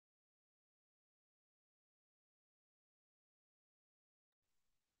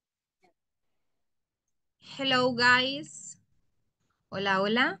Hello, guys. Hola,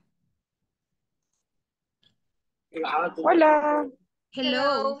 hola. Hola, Hello,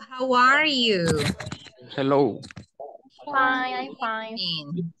 Hello. how are you? Hello. Fine, I'm fine.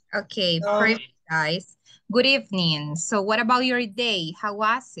 Evening. Okay, um, perfect, guys. Good evening. So, what about your day? How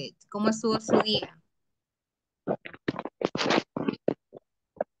was it? ¿Cómo estuvo su día?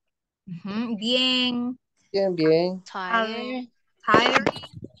 Bien. bien, bien. Tired. Tiring?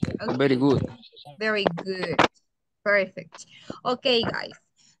 Very Okay, good. very good. Perfect. Okay, guys.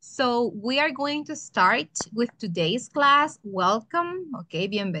 So we are going to start with today's class. Welcome. Ok,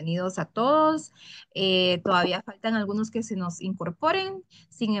 bienvenidos a todos. Todavía faltan algunos que se nos incorporen.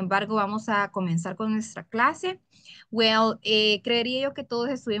 Sin embargo, vamos a comenzar con nuestra clase. Well, creería yo que todos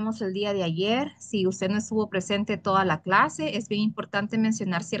estuvimos el día de ayer. Si usted no estuvo presente toda la clase, es bien importante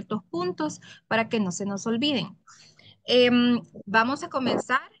mencionar ciertos puntos para que no se nos olviden. Vamos a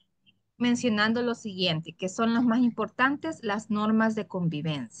comenzar mencionando lo siguiente, que son las más importantes, las normas de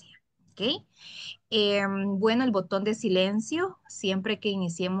convivencia. ¿Ok? Bueno, el botón de silencio, siempre que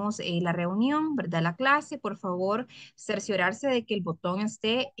iniciemos la reunión, ¿verdad? La clase, por favor, cerciorarse de que el botón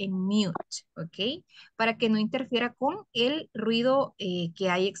esté en mute, ¿ok? Para que no interfiera con el ruido que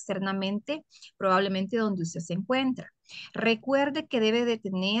hay externamente, probablemente donde usted se encuentra. Recuerde que debe de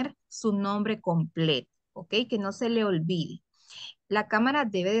tener su nombre completo, ¿ok? Que no se le olvide. La cámara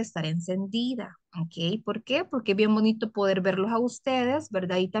debe de estar encendida, ¿ok? ¿Por qué? Porque es bien bonito poder verlos a ustedes,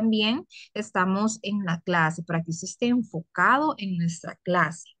 ¿verdad? Y también estamos en la clase para que usted esté enfocado en nuestra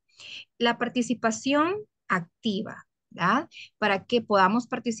clase. La participación activa, ¿verdad? Para que podamos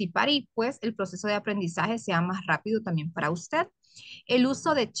participar y pues el proceso de aprendizaje sea más rápido también para usted. El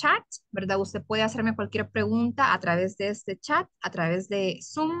uso de chat, ¿verdad? Usted puede hacerme cualquier pregunta a través de este chat, a través de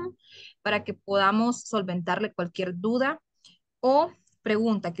Zoom, para que podamos solventarle cualquier duda o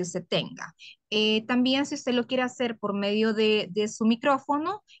pregunta que usted tenga. También si usted lo quiere hacer por medio de su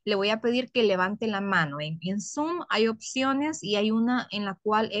micrófono, le voy a pedir que levante la mano. En Zoom hay opciones y hay una en la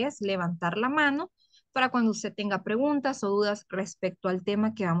cual es levantar la mano para cuando usted tenga preguntas o dudas respecto al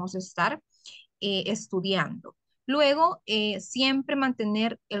tema que vamos a estar estudiando. Luego, siempre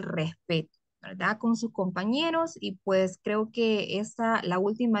mantener el respeto, ¿verdad? Con sus compañeros y pues creo que esta, la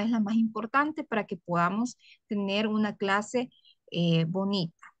última es la más importante para que podamos tener una clase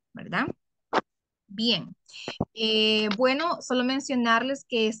bonita, ¿verdad? Bien, bueno, solo mencionarles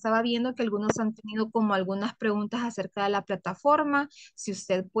que estaba viendo que algunos han tenido como algunas preguntas acerca de la plataforma. Si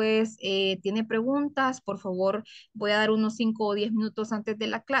usted pues tiene preguntas, por favor, voy a dar unos 5 o 10 minutos antes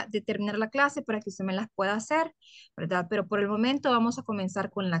de, de terminar la clase para que usted me las pueda hacer, ¿verdad? Pero por el momento vamos a comenzar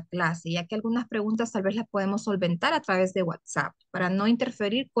con la clase, ya que algunas preguntas tal vez las podemos solventar a través de WhatsApp para no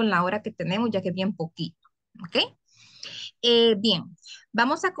interferir con la hora que tenemos, ya que es bien poquito, ¿ok? Bien,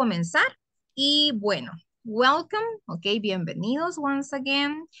 vamos a comenzar y bueno, welcome, ok, bienvenidos once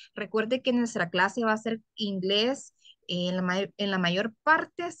again. Recuerde que nuestra clase va a ser inglés en la mayor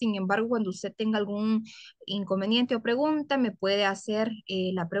parte, sin embargo, cuando usted tenga algún inconveniente o pregunta, me puede hacer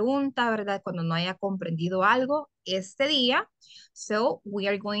la pregunta, ¿verdad? Cuando no haya comprendido algo este día. So, we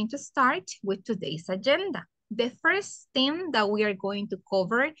are going to start with today's agenda. The first thing that we are going to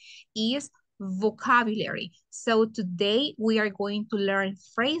cover is vocabulary. So today we are going to learn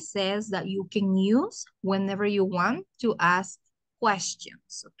phrases that you can use whenever you want to ask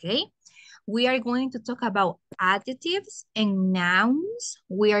questions, okay? We are going to talk about adjectives and nouns.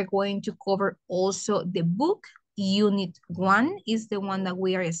 We are going to cover also the book. Unit 1 is the one that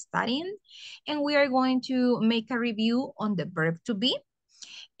we are studying. And we are going to make a review on the verb to be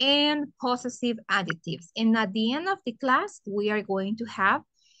and possessive adjectives. And at the end of the class, we are going to have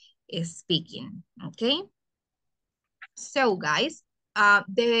speaking, okay? So guys,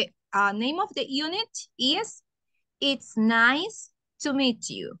 the name of the unit is It's Nice to Meet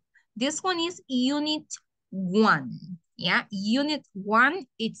You. This one is Unit 1, yeah? Unit 1,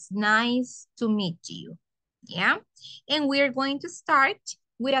 It's Nice to Meet You, yeah? And we're going to start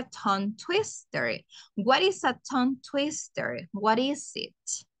with a tongue twister. What is a tongue twister? What is it?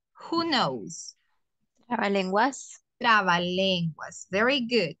 Who knows? Trabalenguas. Trabalenguas. Very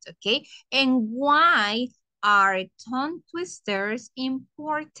good, okay? And why are tongue twisters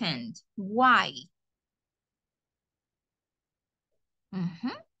important? Why?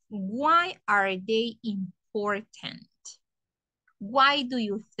 Why are they important? Why do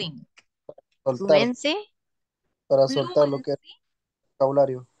you think? Soltar, Fluency. para soltar lo que es Fluency,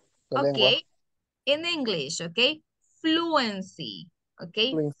 vocabulario, la lengua. okay? In English, okay? Fluency,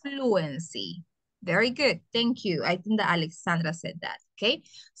 okay? Fluency. Fluency. Very good. Thank you. I think that Alexandra said that, okay?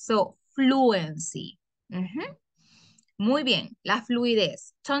 So, fluency. Muy bien, la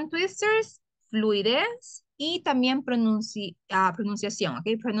fluidez. Tongue twisters, fluidez y también pronunciación,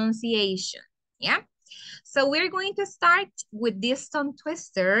 okay? Pronunciation, yeah? So we're going to start with this tongue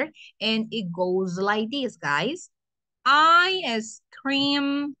twister and it goes like this, guys. I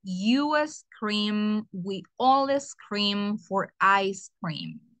scream, you scream, we all scream for ice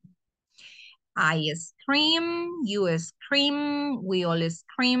cream. I scream, you scream, we all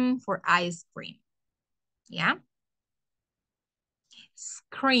scream for ice cream. Yeah?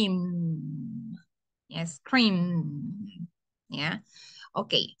 Scream. Yeah, scream. Yeah?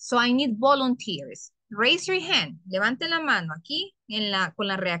 Okay, so I need volunteers. Raise your hand. Levante la mano aquí con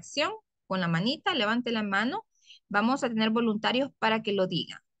la reacción, con la manita, levante la mano. Vamos a tener voluntarios para que lo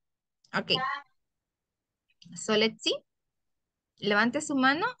digan. Ok. So let's see. Levante su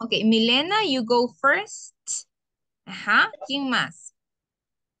mano. Ok, Milena, you go first. Ajá, ¿quién más?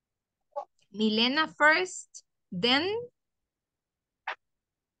 Milena first, then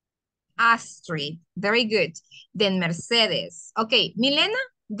Astrid. Very good. Then Mercedes. Okay, Milena,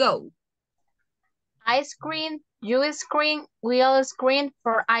 go. I scream, you scream, we all scream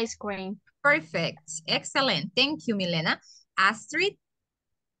for ice cream. Perfect. Excellent. Thank you, Milena. Astrid.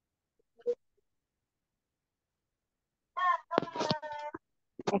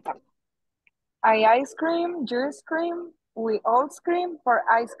 I ice cream, you scream, we all scream for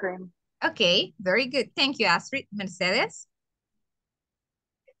ice cream. Okay, very good. Thank you, Astrid. Mercedes.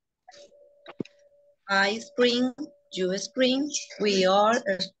 I scream, you scream, we all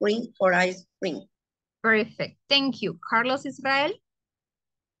scream for ice cream. Perfect. Thank you. Carlos Israel.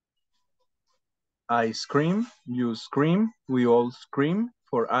 I scream, you scream, we all scream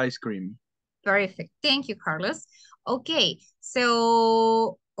for ice cream. Perfect. Thank you, Carlos. Okay,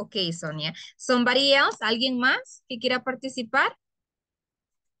 so, okay, Sonia. Somebody else, ¿alguien más que quiera participar?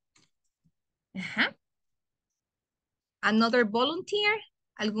 Ajá. Another volunteer?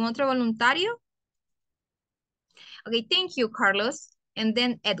 ¿Algún otro voluntario? Okay, thank you, Carlos. And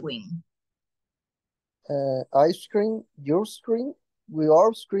then Edwin. I scream, you scream, we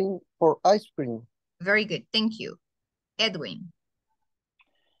all scream for ice cream. Very good, thank you. Edwin.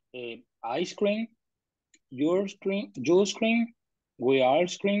 I scream, you scream, we all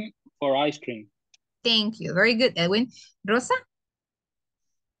scream for ice cream. Thank you, very good, Edwin. Rosa?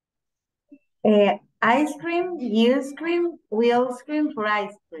 I scream, you scream, we all scream for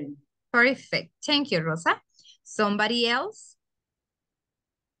ice cream. Perfect, thank you, Rosa. Somebody else?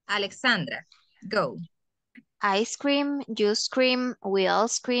 Alexandra, go. I scream, you scream, we all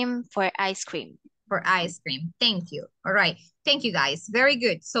scream for ice cream. For ice cream, thank you. All right, thank you guys, very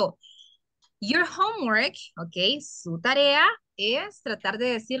good. So, your homework, ok, su tarea es tratar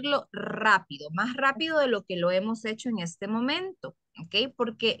de decirlo rápido, más rápido de lo que lo hemos hecho en este momento, ok,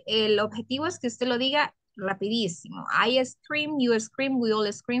 porque el objetivo es que usted lo diga rapidísimo. I scream, you scream, we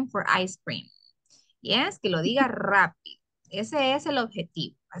all scream for ice cream. Yes, que lo diga rápido. Ese es el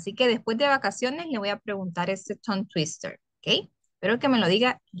objetivo. Así que después de vacaciones le voy a preguntar este tongue twister, ok. Espero que me lo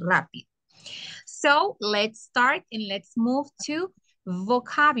diga rápido. So, let's start and let's move to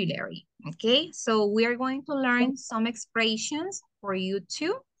vocabulary, okay? So, we are going to learn some expressions for you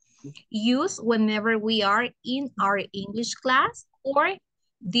to use whenever we are in our English class or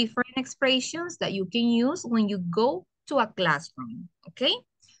different expressions that you can use when you go to a classroom, okay?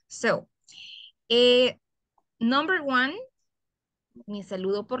 So, number one, mi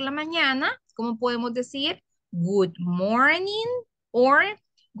saludo por la mañana, ¿cómo podemos decir? Good morning or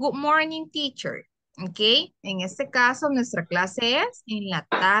good morning, teacher. ¿Ok? En este caso, nuestra clase es en la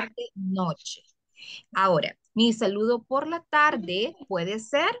tarde-noche. Ahora, mi saludo por la tarde puede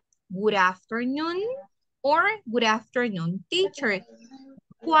ser good afternoon or good afternoon, teacher.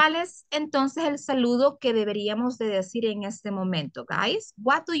 ¿Cuál es entonces el saludo que deberíamos de decir en este momento, guys?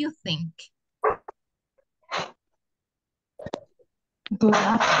 What do you think? Good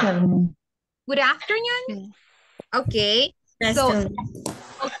afternoon. Good afternoon? Okay. Good So, afternoon.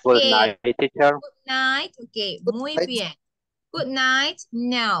 Good okay. night, teacher. Good night. Okay, muy night. bien. Good night.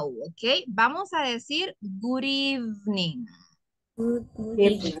 No. Okay. Vamos a decir good evening. Good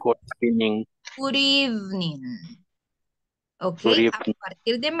evening. Good evening. Good evening. Ok, Good a evening.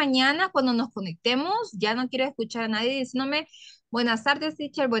 partir de mañana cuando nos conectemos, ya no quiero escuchar a nadie diciéndome buenas tardes,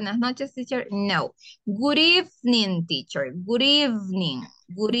 teacher, buenas noches, teacher. No. Good evening, teacher. Good evening.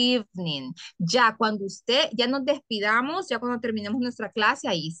 Good evening. Ya cuando ya nos despidamos, ya cuando terminemos nuestra clase,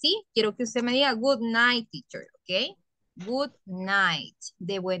 ahí sí, quiero que usted me diga good night, teacher, ¿ok? Good night,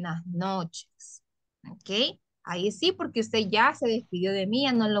 de buenas noches, ¿ok? Ahí sí, porque usted ya se despidió de mí,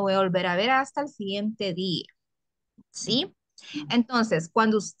 ya no lo voy a volver a ver hasta el siguiente día, ¿sí? Entonces,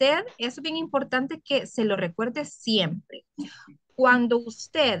 cuando usted, es bien importante que se lo recuerde siempre. Cuando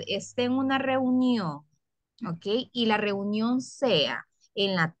usted esté en una reunión, ¿ok? Y la reunión sea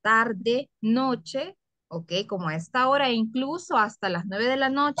en la tarde, noche, ¿ok? Como a esta hora, e incluso hasta las 9 de la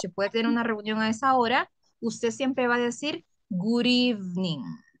noche puede tener una reunión a esa hora, usted siempre va a decir good evening.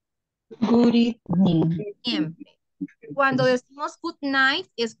 Good evening. Siempre. Cuando decimos good night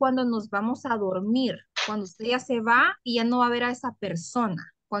es cuando nos vamos a dormir. Cuando usted ya se va y ya no va a ver a esa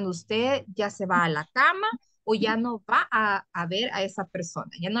persona. Cuando usted ya se va a la cama o ya no va a ver a esa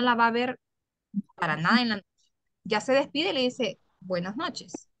persona. Ya no la va a ver para nada en la noche. Ya se despide y le dice buenas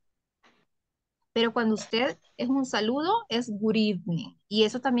noches. Pero cuando usted es un saludo, es good evening. Y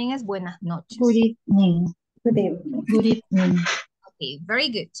eso también es buenas noches. Good evening. Good evening. Good evening. Okay, very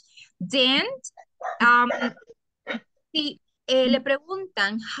good. Then, um, si le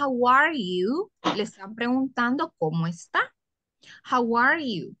preguntan, how are you? Le están preguntando, ¿cómo está? How are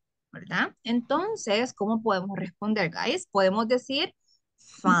you? ¿Verdad? Entonces, ¿cómo podemos responder, guys? Podemos decir,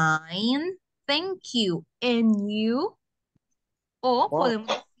 fine, thank you. And you? O Wow. podemos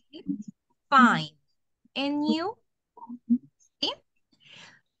decir, fine. And you? ¿Sí?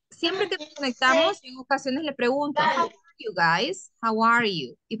 Siempre que nos conectamos, en ocasiones le pregunto, how are you guys? How are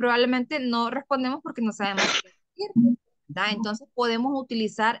you? Y probablemente no respondemos porque no sabemos qué decir, ¿verdad? Entonces podemos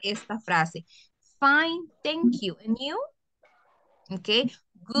utilizar esta frase. Fine, thank you. And you? Okay,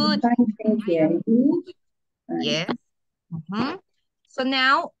 good. Fine, thank I am you. good. Yes. Ujú. So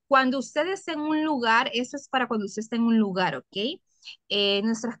now, cuando usted está en un lugar, eso es para cuando usted está en un lugar, ¿ok?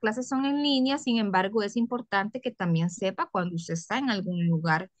 Nuestras clases son en línea, sin embargo, es importante que también sepa cuando usted está en algún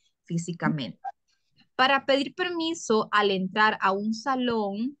lugar físicamente. Para pedir permiso al entrar a un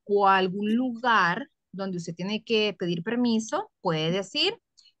salón o a algún lugar donde usted tiene que pedir permiso, puede decir,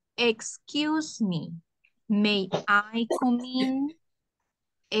 excuse me, may I come in?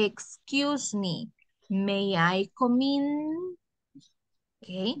 Excuse me, may I come in? Ok.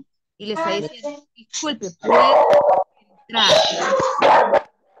 Y le está diciendo, disculpe, ¿puedo entrar?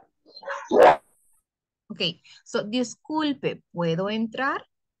 Ok. So, disculpe, ¿puedo entrar?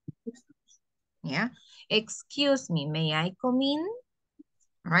 Yeah. Excuse me, may I come in?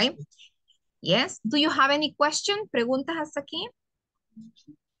 All right. Yes. Do you have any question? ¿Preguntas hasta aquí?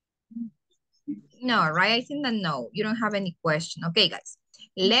 No, right? I think that no. You don't have any question. Okay, guys.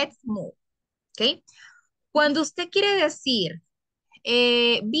 Let's move. Okay. Cuando usted quiere decir,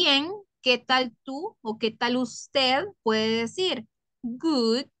 bien, ¿qué tal tú o qué tal usted? Puede decir,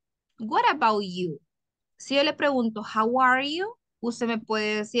 good. What about you? Si yo le pregunto, how are you? Usted me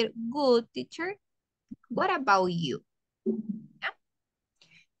puede decir, good, teacher. What about you? ¿Ya?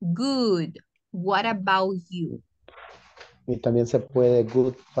 Good. What about you? Y también se puede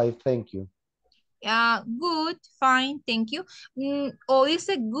good, fine, thank you. Good, fine, thank you. O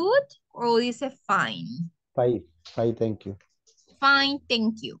dice good o dice fine. Fine, fine, thank you. Fine,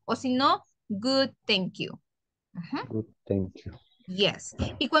 thank you. O si no, good, thank you. Good, thank you. Yes.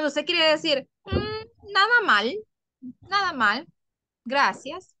 Y cuando usted quiere decir, nada mal,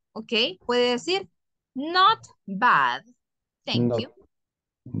 gracias, ok, puede decir, not bad, thank Not you.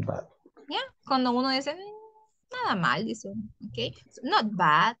 bad. ¿Ya? Cuando uno dice, nada mal, dice, ok, so, not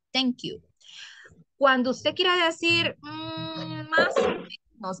bad, thank you. Cuando usted quiera decir, más o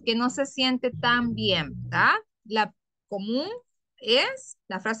menos, que no se siente tan bien, ¿verdad? La común es,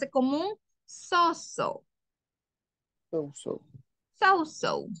 la frase común, so-so. So.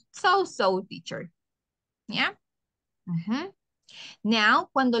 So-so, teacher. ¿Ya? Now,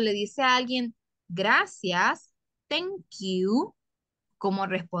 cuando le dice a alguien, gracias, thank you, ¿cómo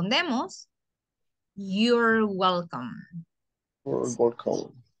respondemos? You're welcome. You're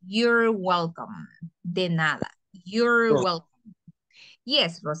welcome. You're welcome. De nada. You're welcome.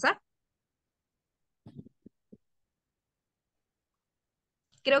 Yes, Rosa.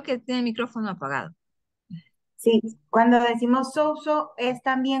 Creo que tiene el micrófono apagado. Sí, cuando decimos so es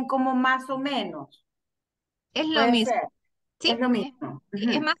también como más o menos. Es lo Puede mismo. ser. Sí, Es lo mismo.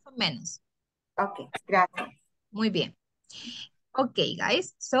 es más o menos. Ok, gracias. Muy bien. Ok,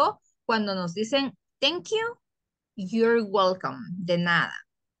 guys. So, cuando nos dicen thank you, you're welcome. De nada.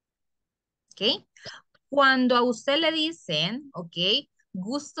 Ok. Cuando a usted le dicen, ok,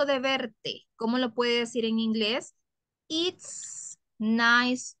 gusto de verte, ¿cómo lo puede decir en inglés? It's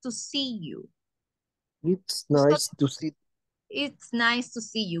nice to see you. It's nice to see. It's nice to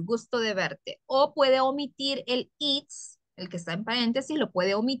see you. Gusto de verte. O puede omitir el it's, el que está en paréntesis, lo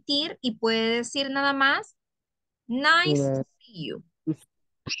puede omitir y puede decir nada más, nice to see you.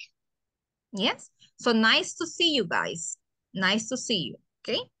 Yes. So nice to see you guys. Nice to see you.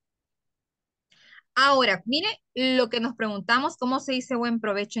 Ok. Ahora, mire lo que nos preguntamos, ¿cómo se dice buen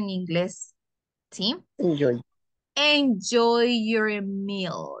provecho en inglés? ¿Sí? Enjoy. enjoy your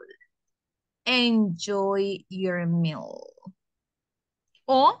meal. Enjoy your meal.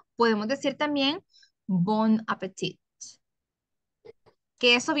 O podemos decir también bon appetit.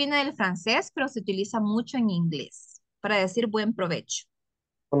 Que eso viene del francés, pero se utiliza mucho en inglés para decir buen provecho.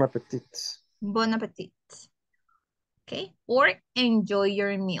 Bon appetit. Bon appetit. Okay. Or enjoy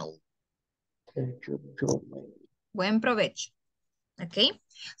your meal. Buen provecho. Okay.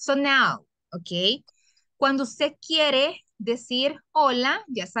 So now, okay. Cuando usted quiere decir hola,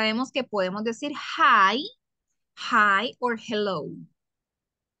 ya sabemos que podemos decir hi, hi or hello.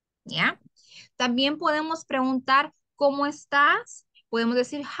 ¿Ya? También podemos preguntar ¿cómo estás? Podemos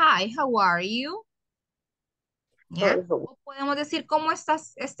decir hi, how are you? ¿Ya? O podemos decir ¿cómo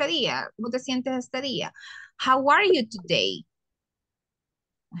estás este día? ¿Cómo te sientes este día? How are you today?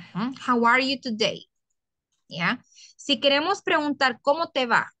 How are you today? ¿Ya? Si queremos preguntar ¿cómo te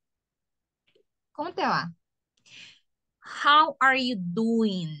va? ¿Cómo te va? How are you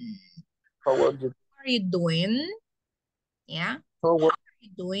doing? How are you? How are you doing? ¿Ya? How How are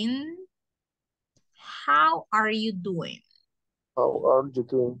you doing? How are you doing? are you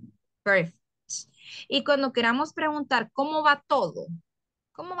doing? Perfect. Y cuando queramos preguntar ¿cómo va todo?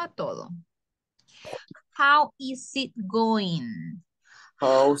 ¿Cómo va todo? How is it going?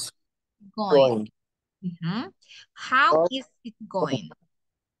 How's Going. going? How How- is it going?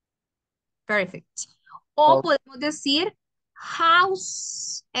 Perfect. O How- podemos decir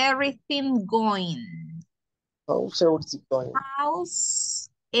how's everything going? How's everything going? How's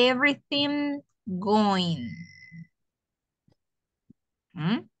everything going?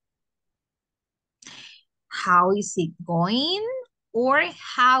 Hmm? How is it going? Or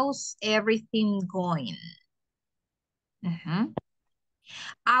how's everything going?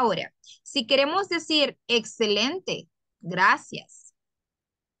 Ahora, si queremos decir excelente, gracias.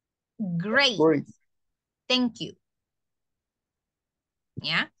 Great. Great. Thank you.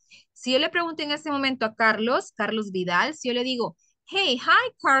 ¿Ya? Si yo le pregunto en este momento a Carlos, Carlos Vidal, si yo le digo, hey,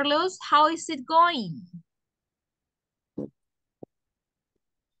 hi Carlos, how is it going?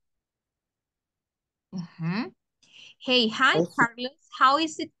 Hey, hi How's it- Carlos, how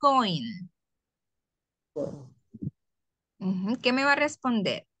is it going? ¿Qué me va a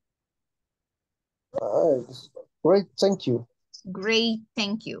responder? Great, thank you. Great,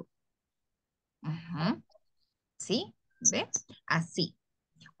 thank you. ¿Sí? ¿Ve? Así.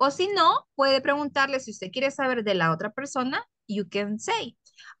 O si no, puede preguntarle si usted quiere saber de la otra persona, you can say,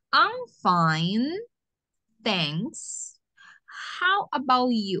 I'm fine, thanks. How about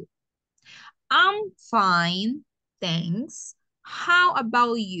you? I'm fine, thanks. How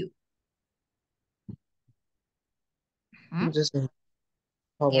about you? Just,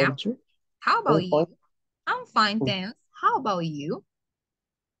 how Yeah. about you? How about I'm you? fine. I'm fine, thanks. How about you?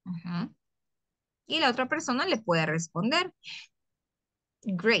 Y la otra persona le puede responder,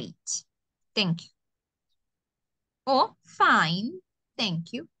 great, thank you. O fine,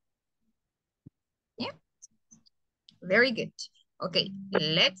 thank you. Yeah. Very good. Okay,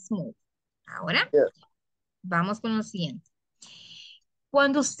 let's move. Ahora, Yeah. vamos con lo siguiente.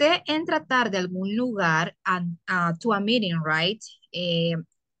 Cuando usted entra tarde a algún lugar, to a meeting, right?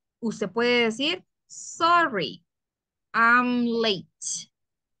 Usted puede decir, sorry, I'm late.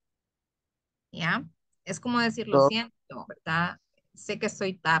 ¿Ya? Es como decir, lo No. siento, ¿verdad? Sé que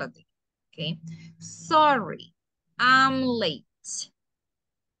estoy tarde. Okay. Sorry, I'm late.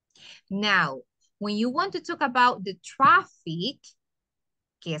 Now, when you want to talk about the traffic,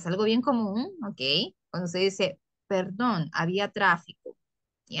 que es algo bien común, ¿ok? Cuando se dice, perdón, había tráfico,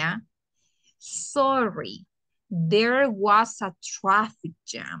 ¿ya? Sorry, there was a traffic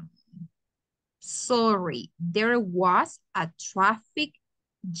jam. Sorry, there was a traffic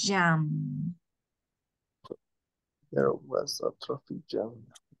jam. There was a traffic jam.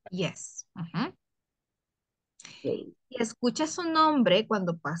 Yes. Y escucha su nombre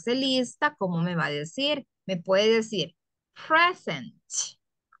cuando pase lista, ¿cómo me va a decir? Me puede decir present.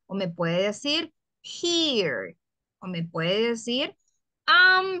 O me puede decir here. O me puede decir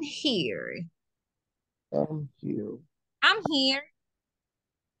I'm here. I'm here. I'm here.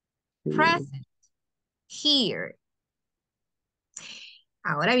 Present. Here.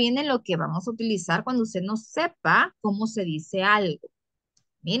 Ahora viene lo que vamos a utilizar cuando usted no sepa cómo se dice algo.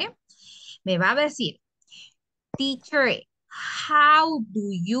 Mire, me va a decir, teacher, how do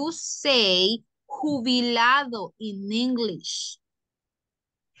you say jubilado in English?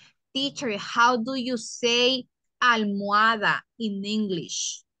 Teacher, how do you say almohada in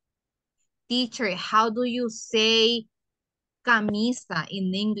English? Teacher, how do you say camisa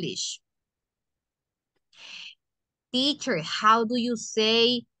in English? Teacher, how do you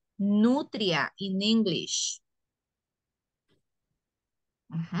say nutria in English?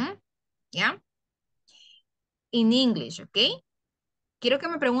 ¿Ya? In English, ¿ok? Quiero que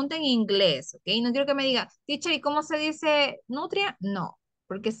me pregunten en inglés, ¿ok? No quiero que me diga, teacher, ¿y cómo se dice nutria? No,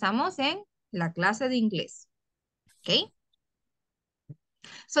 porque estamos en la clase de inglés, ¿ok?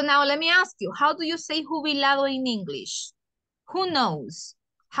 So now let me ask you, how do you say jubilado in English? Who knows?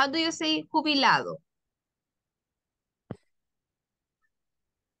 How do you say jubilado?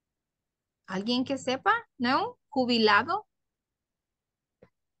 ¿Alguien que sepa? No? Jubilado?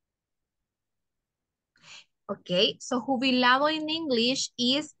 Okay, so jubilado in English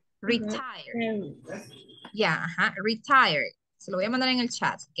is retired. Yeah, retired. Se lo voy a mandar en el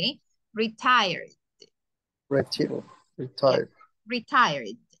chat, okay? Retired. Retiro. Yeah, Retired.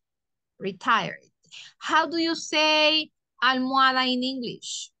 retired. Retired. How do you say almohada in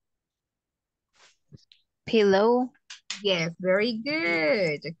English? Pillow. Yes, very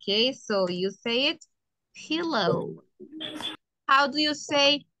good. Okay, so you say it pillow. How do you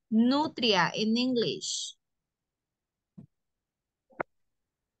say nutria in English?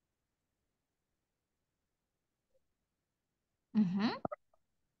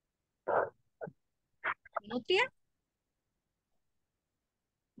 Nutria?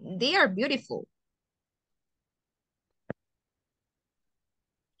 They are beautiful.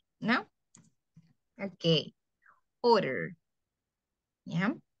 No? Okay. Order.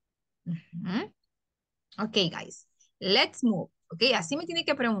 Yeah. Okay, guys. Let's move. Okay, así me tiene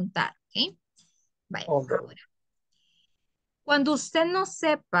que preguntar. Okay. Vaya, Okay. ahora. Cuando usted no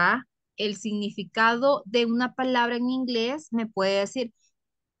sepa el significado de una palabra en inglés, me puede decir,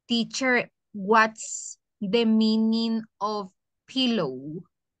 teacher, what's the meaning of pillow?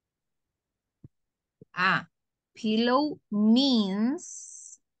 Ah, pillow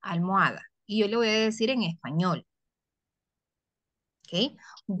means almohada. Y yo le voy a decir en español. Okay.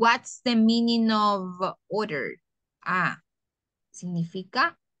 What's the meaning of order? Ah,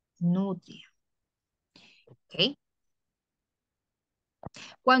 significa nutria. Okay.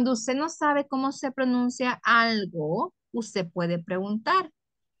 Cuando usted no sabe cómo se pronuncia algo, usted puede preguntar,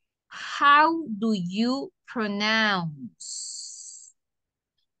 how do you pronounce?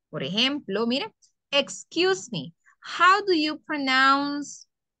 Por ejemplo, mire, excuse me, how do you pronounce?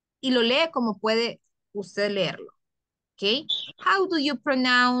 Y lo lee como puede usted leerlo. ¿Ok? How do you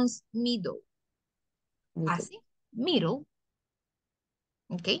pronounce middle? Así, middle.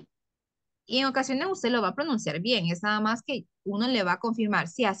 ¿Ok? Y en ocasiones usted lo va a pronunciar bien. Es nada más que uno le va a confirmar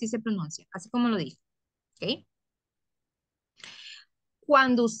si así se pronuncia, así como lo dijo. ¿Ok?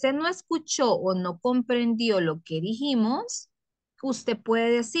 Cuando usted no escuchó o no comprendió lo que dijimos, usted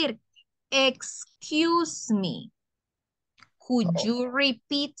puede decir, excuse me. Could you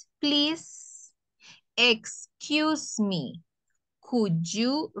repeat, please? Excuse me. Could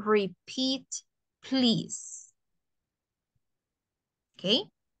you repeat, please?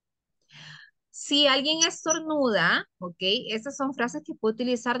 ¿Ok? Si alguien estornuda, ¿ok? Esas son frases que puede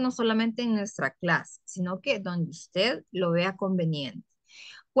utilizar no solamente en nuestra clase, sino que donde usted lo vea conveniente.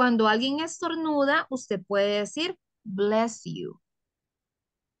 Cuando alguien estornuda, usted puede decir, bless you.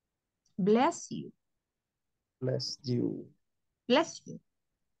 Bless you. Bless you. Bless you.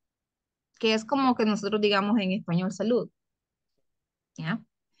 Que es como que nosotros digamos en español salud. ¿Ya?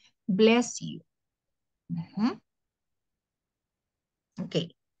 Bless you. Ok,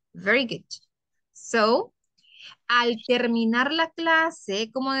 very good. So, al terminar la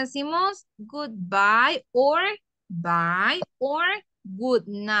clase, como decimos, goodbye or bye or good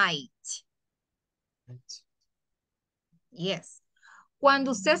night. Yes.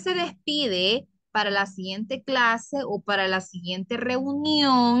 Cuando usted se despide para la siguiente clase o para la siguiente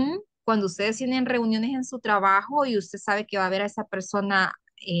reunión, cuando ustedes tienen reuniones en su trabajo y usted sabe que va a ver a esa persona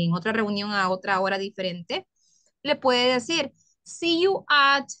en otra reunión a otra hora diferente, le puede decir, see you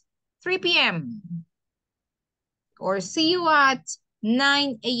at 3 p.m. or see you at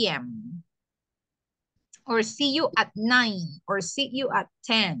 9 a.m. or see you at 9 or see you at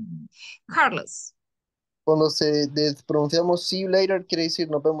 10. Carlos. Cuando pronunciamos see you later, quiere decir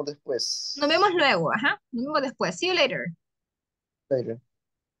nos vemos después. Nos vemos luego, ajá. Nos vemos después. See you later. Later.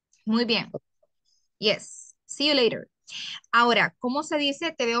 Muy bien. Yes. See you later. Ahora, ¿cómo se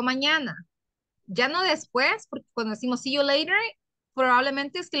dice te veo mañana? Ya no después, porque cuando decimos see you later,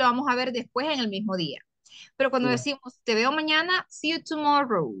 probablemente es que lo vamos a ver después en el mismo día. Pero cuando decimos te veo mañana, see you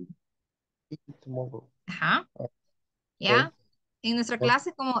tomorrow. See you tomorrow. Ajá. ¿Ya? En nuestra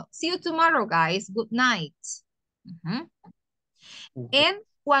clase como see you tomorrow, guys. Good night. En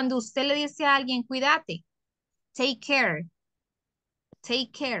cuando usted le dice a alguien, cuídate. Take care.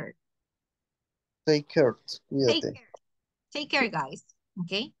 Take care. Take care. Take Cuídate. care. Take care, guys.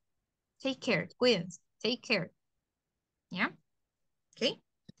 Okay. Take care. Cuídense. Take care. ¿Ya? Ok. Okay.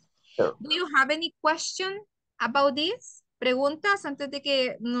 Sure. Do you have any question about this? Preguntas antes de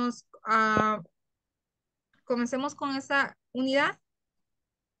que nos comencemos con esa unidad.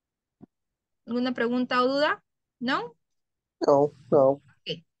 ¿Alguna pregunta o duda? No? No, no.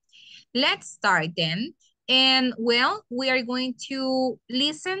 Okay. Let's start then. And well, we are going to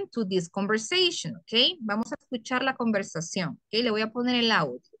listen to this conversation, okay? Vamos a escuchar la conversación, okay? Le voy a poner el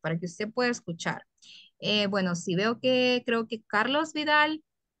audio para que usted pueda escuchar. Bueno, si veo que creo que Carlos Vidal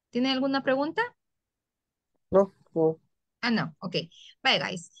tiene alguna pregunta. No, no. Ah, no, ok. Bye,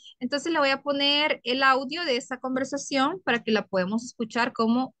 guys. Entonces le voy a poner el audio de esa conversación para que la podamos escuchar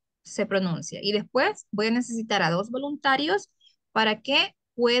cómo se pronuncia. Y después voy a necesitar a 2 voluntarios para que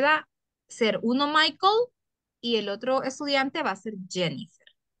pueda ser uno Michael y el otro estudiante va a ser Jennifer.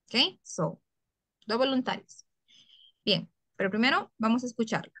 Ok, so, 2 voluntarios. Bien, pero primero vamos a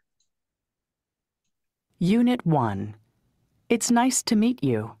escucharla. Unit 1. It's nice to meet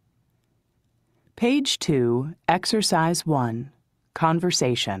you. Page 2, Exercise 1,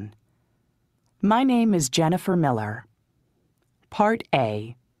 Conversation. My name is Jennifer Miller. Part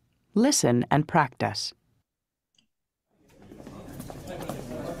A. Listen and practice.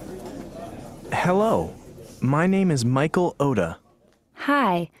 Hello, my name is Michael Oda.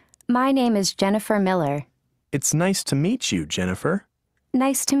 Hi, my name is Jennifer Miller. It's nice to meet you, Jennifer.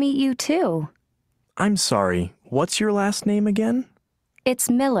 Nice to meet you too. I'm sorry, what's your last name again? It's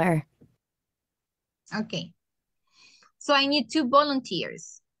Miller. Okay. So I need 2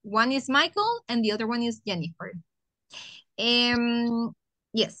 volunteers. One is Michael and the other one is Jennifer.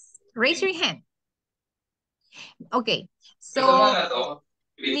 Yes, raise your hand. Okay, so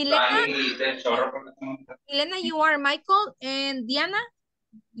Milena, you are Michael and Diana,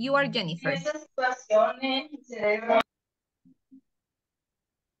 you are Jennifer.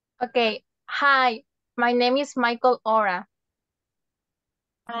 Okay. Hi, my name is Michael Ora.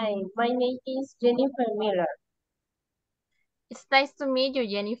 Hi, my name is Jennifer Miller. It's nice to meet you,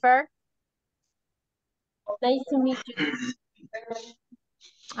 Jennifer. Nice to meet you.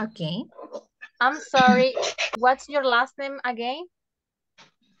 Okay. I'm sorry, what's your last name again?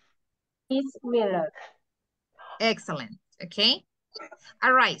 It's Miller. Excellent. Okay.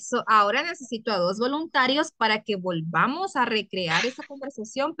 All right. So ahora necesito a 2 voluntarios para que volvamos a recrear esa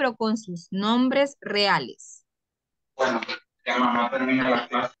conversación, pero con sus nombres reales. Bueno, ya mamá termina la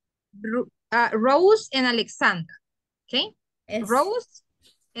clase. Rose and Alexandra. Okay. Es- Rose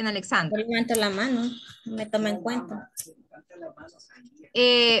and Alexandra. Levanto la mano, no me toma en cuenta.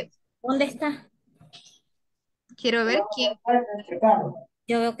 ¿Dónde está? Quiero ver quién.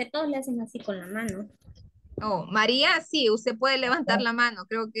 Yo veo que todos le hacen así con la mano. Oh, María, sí, usted puede levantar la mano.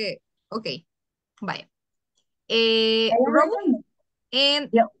 Creo que, ok, vaya. Rose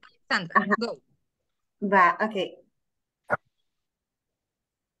and Alexandra, go. Va, ok.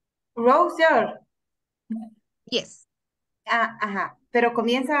 Rose, Yes. ajá, pero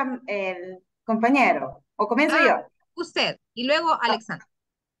comienza el compañero, o comienzo yo. Usted, y luego Alexandra.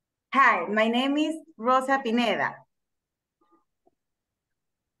 Hi, my name is Rosa Pineda.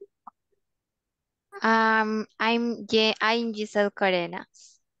 I'm Giselle Corena.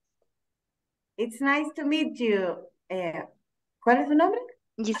 It's nice to meet you. ¿Cuál es su nombre?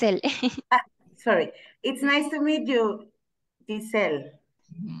 Giselle. Sorry. It's nice to meet you, Giselle.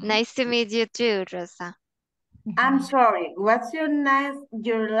 Nice to meet you too, Rosa. I'm sorry. What's your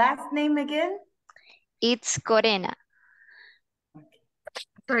last name again? It's Corena.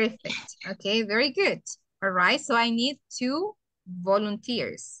 Perfect. Okay, very good. All right, so I need 2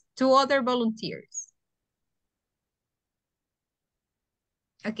 volunteers, 2 other volunteers.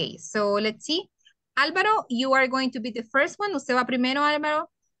 Okay, so let's see. Álvaro, you are going to be the first one. Usted va primero, Álvaro.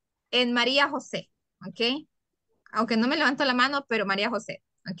 En María José, ok. Aunque no me levanto la mano, pero María José,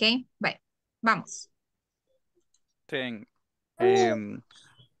 ok. Vaya, vamos.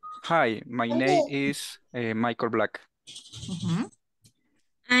 Hi, my name is Michael Black.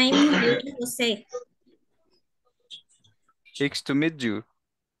 I'm María José. It's to meet you.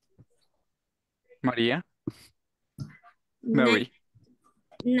 Maria. Mary.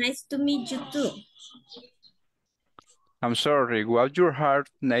 Nice to meet you too. I'm sorry, what's your hard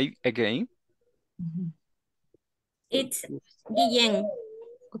name again? It's Guillén.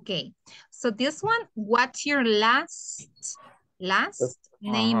 Okay, so this one, what's your last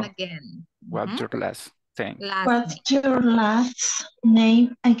name again? What's your last thing? Your last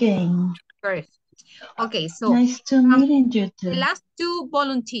name again? Perfect. Okay, so nice to meet you too. The last 2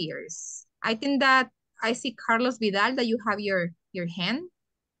 volunteers. I think that I see Carlos Vidal, that you have your hand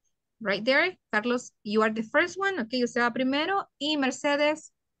right there. Carlos, you are the first one. Okay, usted va primero. Y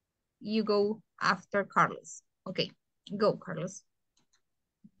Mercedes, you go after Carlos. Okay, go, Carlos.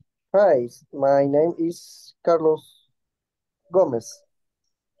 Hi, my name is Carlos Gomez.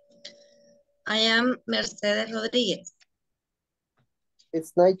 I am Mercedes Rodriguez.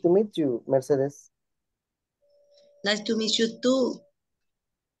 It's nice to meet you, Mercedes. Nice to meet you too.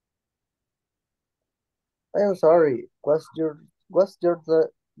 I am sorry. What's your last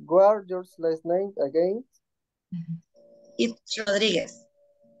name again? It's Rodriguez.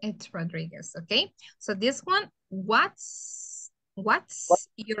 It's Rodriguez, okay? So this one, what's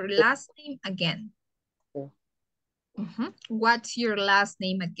your last name again? What's your last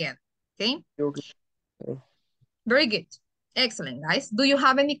name again? Okay. Very good. Excellent, guys. Do you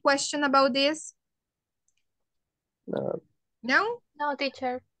have any question about this? No. No? No,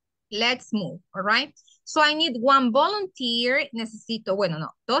 teacher. Let's move, all right? So I need one volunteer. Necesito, bueno, no,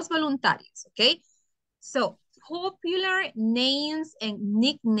 dos voluntarios, okay? So popular names and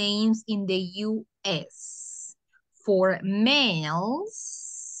nicknames in the U.S. for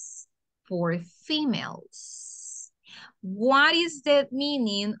males, for females. What is the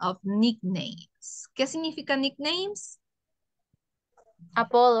meaning of nicknames? ¿Qué significa nicknames?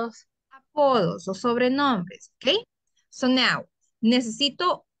 Apodos. Apodos o sobrenombres, ¿ok? So now,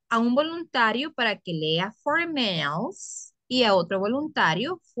 necesito a un voluntario para que lea for males y a otro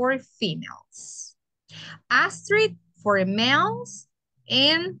voluntario for females. Astrid for males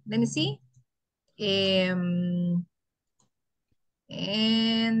and, let me see, and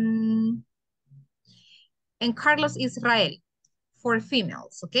Carlos Israel for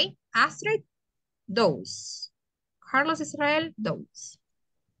females, okay? Astrid, those. Carlos Israel, those.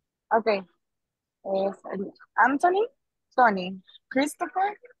 Okay. Anthony, Tony,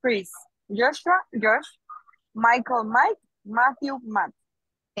 Christopher, Chris, Joshua, Josh, Michael, Mike, Matthew, Matt.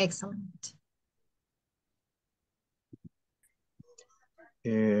 Excellent.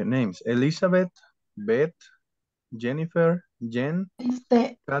 Names: Elizabeth, Beth, Jennifer, Jen,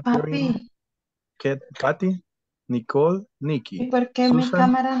 Catherine, Kathy, Nicole, Nikki, ¿Y por qué mi Susan,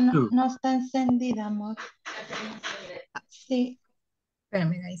 cámara Sue. no está encendida, amor? Sí.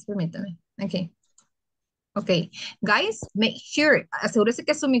 Espérame, guys, permítame. Ok. Ok. Guys, make sure, asegúrese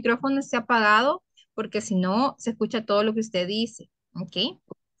que su micrófono esté apagado porque si no, se escucha todo lo que usted dice. Ok.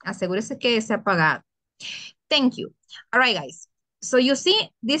 Asegúrese que esté apagado. Thank you. All right, guys. So you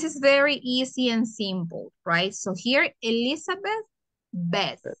see, this is very easy and simple, right? So here, Elizabeth,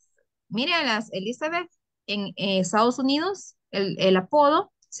 Beth. Miren las Elizabeth en Estados Unidos, el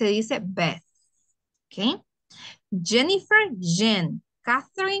apodo se dice Beth. Ok. Jennifer, Jen.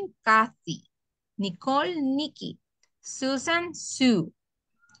 Catherine, Kathy. Nicole, Nikki. Susan, Sue.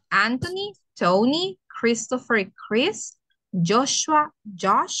 Anthony, Tony. Christopher, Chris. Joshua,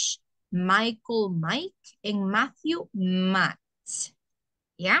 Josh. Michael, Mike. And Matthew, Matt.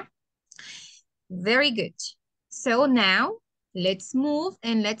 Yeah? Very good. So now, let's move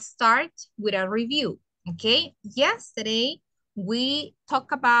and let's start with a review. Okay? Yesterday, we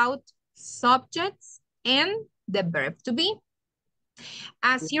talked about subjects and the verb to be.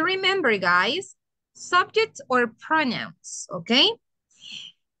 As you remember, guys, subjects or pronouns, okay?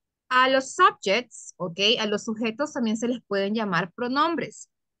 A los subjects, okay, a los sujetos también se les pueden llamar pronombres.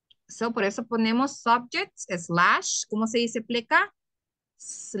 So, por eso ponemos subjects slash, ¿cómo se dice pleca?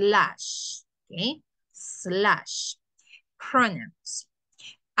 Slash, okay? Slash. Pronouns.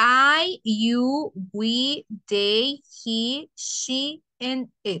 I, you, we, they, he, she, and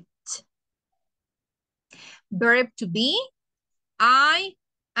it. Verb to be, I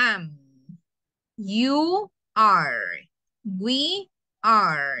am. You are. We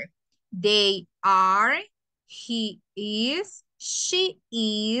are. They are. He is. She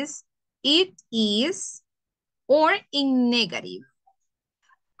is. It is. Or in negative.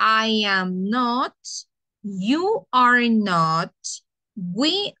 I am not. You are not.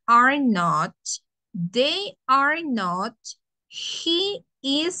 We are not. They are not. He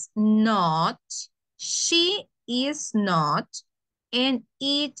is not. She is not. And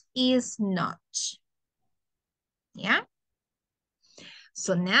it is not. Yeah?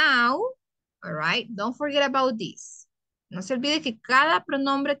 So now, all right, don't forget about this. No se olvide que cada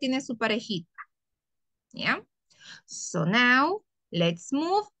pronombre tiene su parejita. Yeah? So now, let's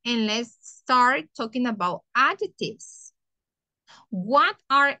move and let's start talking about adjectives. What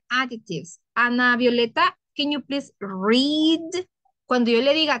are adjectives? Ana Violeta, can you please read? Cuando yo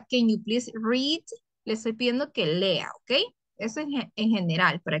le diga, can you please read? Le estoy pidiendo que lea, ¿ok? Eso en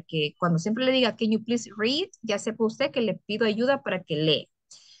general, para que cuando siempre le diga, can you please read? Ya sepa usted que le pido ayuda para que lea.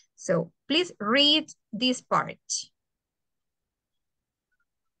 So, please read this part.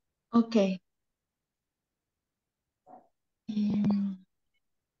 Okay.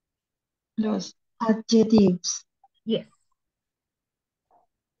 Los adjectives. Yes.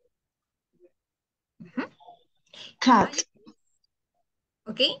 Cat.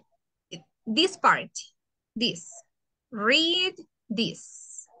 Okay. This part. This. Read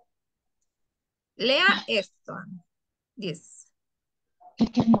this. Lea esto. This. Es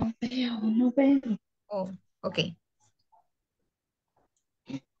que no veo, no veo. Oh, okay.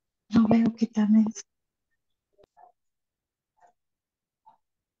 No veo, quítame eso.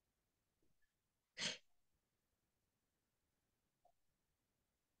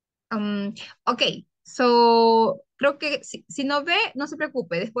 Ok, so creo que si no ve, no se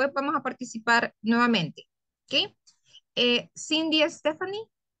preocupe, después vamos a participar nuevamente. Ok, Cindy, Stephanie.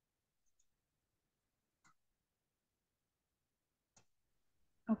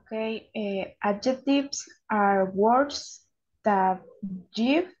 Okay, adjectives are words that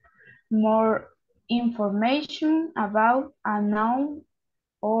give more information about a noun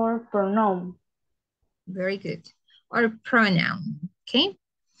or pronoun. Very good. Or pronoun. Okay,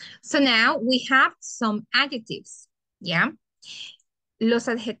 so now we have some adjectives. Yeah. Los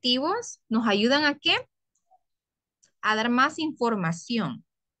adjetivos nos ayudan a qué? A dar más información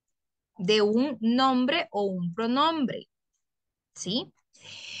de un nombre o un pronombre. ¿Sí?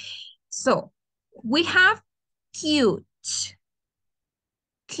 So, we have cute.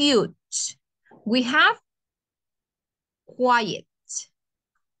 Cute. We have quiet.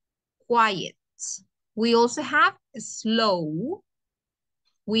 Quiet. We also have slow.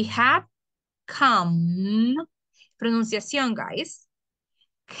 We have calm. Pronunciación, guys.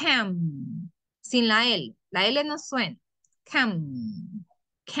 Calm. Sin la L. La L no suena. Calm.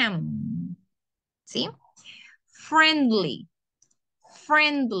 Calm. ¿Sí? Friendly.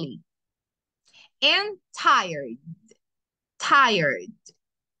 Friendly. And tired. Tired.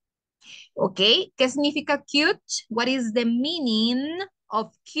 ¿Ok? ¿Qué significa cute? What is the meaning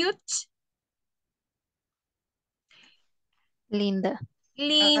of cute? Linda.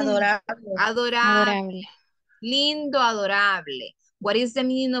 Lindo. Adorable. Adorable. Adorable. Lindo, adorable. What is the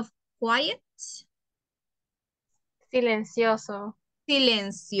meaning of quiet? Silencioso.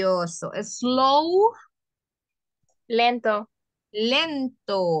 Silencioso. Slow. Lento.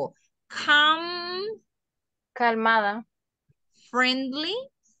 Lento. Calm. Calmada. Friendly.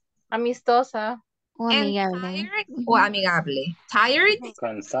 Amistosa. O And amigable. tired o amigable. Tired.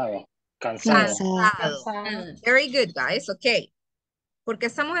 Cansado. Cansado. Cansada. Very good, guys. Ok. ¿Por qué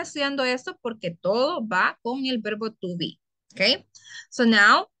estamos estudiando esto? Porque todo va con el verbo to be. Ok. So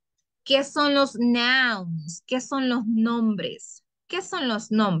now, ¿qué son los nouns? ¿Qué son los nombres? ¿Qué son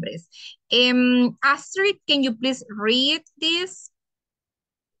los nombres? Astrid, can you please read this?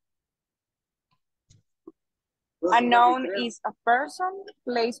 A noun is a person,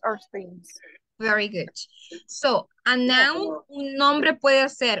 place, or things. Very good. So, a noun, un nombre puede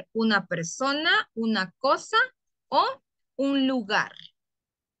ser una persona, una cosa o un lugar.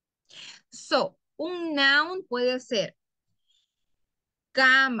 So, un noun puede ser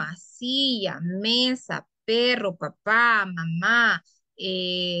cama, silla, mesa, perro, papá, mamá,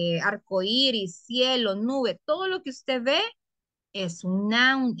 arcoíris, cielo, nube. Todo lo que usted ve es un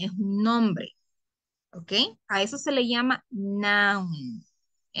noun, es un nombre. ¿Ok? A eso se le llama noun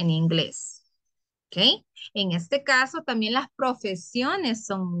en inglés. ¿Ok? En este caso también las profesiones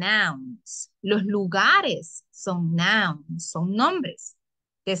son nouns. Los lugares son nouns, son nombres.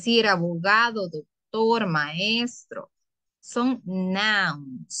 Es decir, abogado, doctor, maestro, son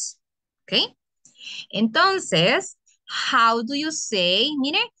nouns. ¿Ok? Entonces, how do you say,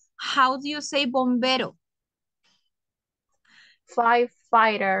 mire, how do you say bombero?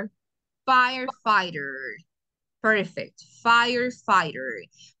 Firefighter. Firefighter. Perfect. Firefighter.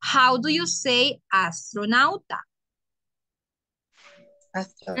 How do you say astronauta?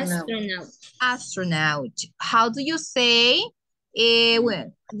 Astronaut. Astronaut. How do you say,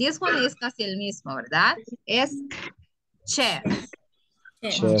 well, this one es casi el mismo, ¿verdad? Es chef.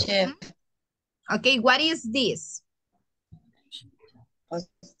 Chef. Chef. Okay, what is this?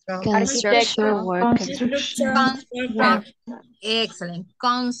 Construction worker. Construction. Excellent.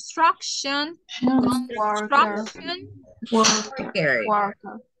 Construction. Construction worker.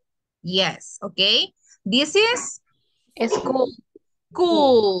 Yes, okay. This is? School.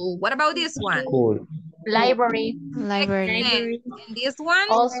 School. What about this one? Cool. Library. Excellent. And this one?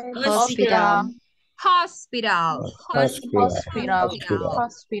 Hospital. Hospital. Hospital.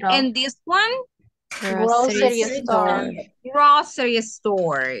 And this one? Grocery store. Grocery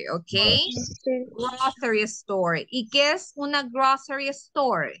store, okay? Grocery store. ¿Y qué es una grocery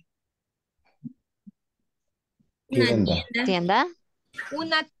store? Tienda. Tienda.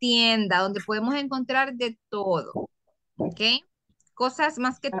 Una tienda donde podemos encontrar de todo, ¿ok? Cosas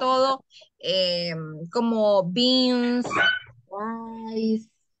más que todo como beans, rice,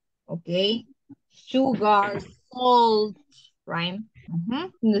 ¿ok? Sugars, Bulk, right?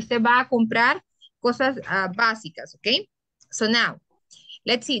 Donde usted va a comprar cosas básicas, ¿ok? So now,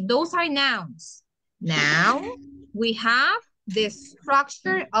 let's see, those are nouns. Now, we have the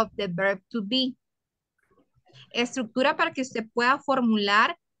structure of the verb to be. Estructura para que usted pueda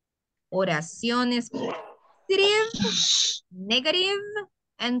formular oraciones positive, negative,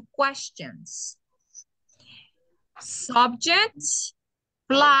 and questions. Subject,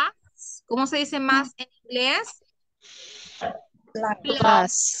 plus, ¿cómo se dice más en inglés?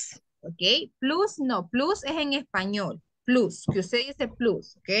 Plus. Ok, plus no, plus es en español. Plus, que usted dice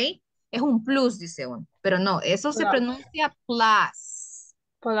plus, ok. Es un plus, dice uno. Pero no, eso se pronuncia plus.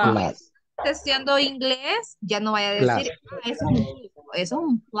 Plus. Estudiando inglés, ya no vaya a decir, eso es un plus. Eso es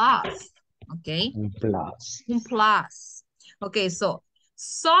un plus. Ok. Un plus. Un plus. Ok, so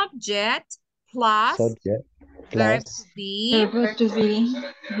subject plus Subject. verb Plus. to be Verb to be.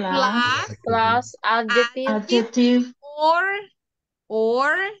 Plus adjective.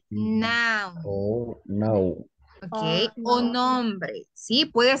 or noun. Oh, no. Ok, o nombre. Sí,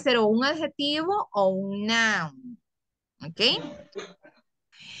 puede ser o un adjetivo o un noun. Ok.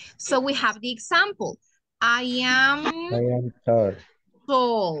 So we have the example. I am tall.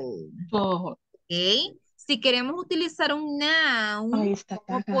 tall. Ok. Si queremos utilizar un noun,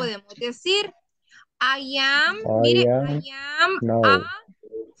 ¿cómo podemos decir? I am No. a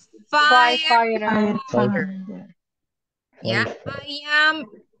firefighter. Yeah, Firefighter.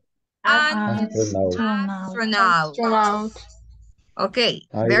 I am an astronaut. Okay,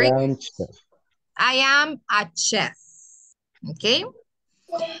 very good. I am a chef. Okay.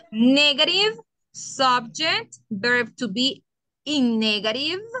 Negative, subject, verb to be in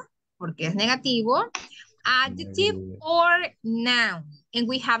negative, porque es negativo, adjective or noun. And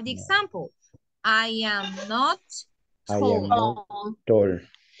we have the example. I am not tall.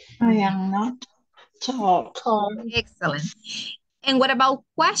 I am not tall. Excellent. And what about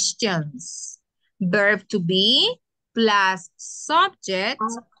questions? Verb to be plus subject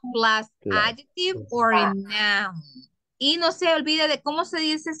plus adjective or a noun. Y no se olvide de cómo se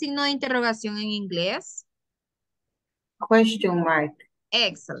dice signo de interrogación en inglés. Question mark.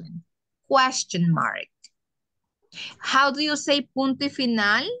 Excellent. Question mark. How do you say punto y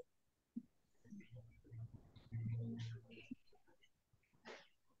final?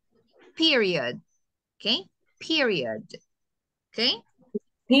 Period. Okay. Period. Okay.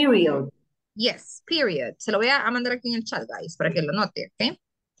 Period. Yes, period. Se lo voy a mandar aquí en el chat, guys, para que lo note, okay?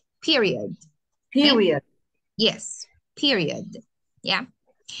 Period. Period. Okay? Yes, period. Yeah.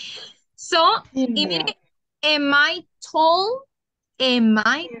 So, y mire, am I tall? Am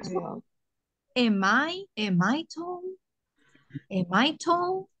I tall? Am I tall? Am I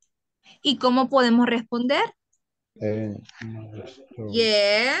tall? ¿Y cómo podemos responder?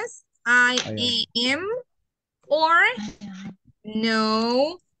 Yes, I am. Or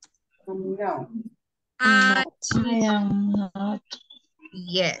no. No. I am not.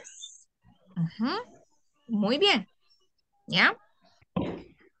 Yes. Muy bien. Yeah.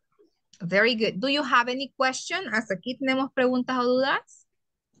 Very good. Do you have any question? Hasta aquí tenemos preguntas o dudas.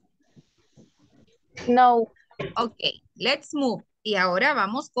 No. Ok, let's move. Y ahora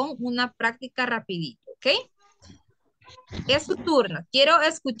vamos con una práctica rapidito, ¿ok? Es su turno. Quiero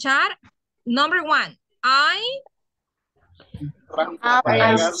escuchar. Number one. I am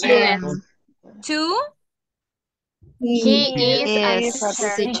a student. Two. He is Is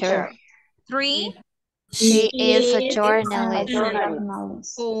a teacher. Three. She is a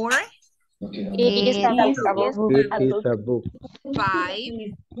journalist. Four. He is a book.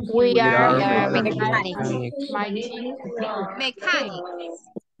 Five. We are mechanics. Mechanics.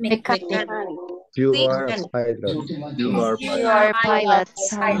 You Six. are a pilot. You are You are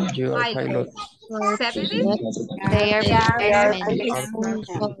pilots. You are pilot. Seven. They are policemen.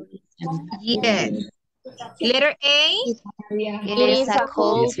 Yes. Letter A. It is a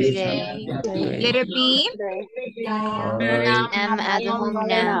cold today. Letter B. I am at home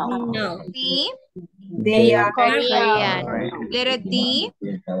now. C. They are Korean. Letter D.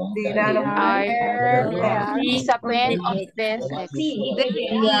 They are Is a pen of this.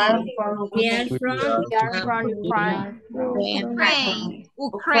 From Ukraine.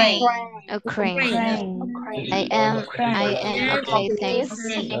 Ukraine. I am okay, thanks.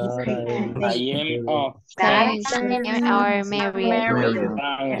 I am off. Thanks. Are married.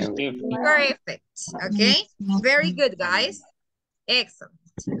 Perfect. Okay. Very good, guys. Excellent.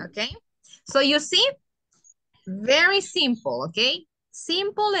 Okay. So you see, very simple. Okay.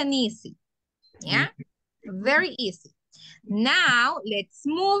 Simple and easy. Yeah. Very easy. Now let's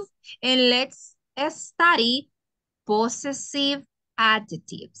move and let's study possessive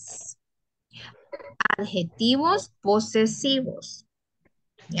adjectives. Adjetivos posesivos.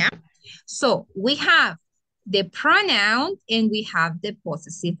 Yeah. So we have the pronoun and we have the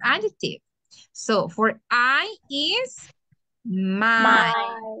possessive adjective. So for I is my.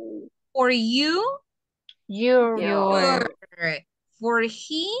 For you, Your. for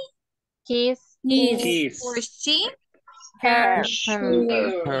he, His. for she, Her.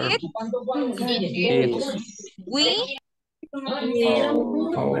 Her. It. we,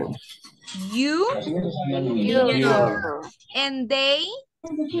 Oh. you, Your. and they,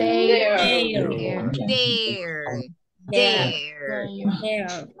 Their. their.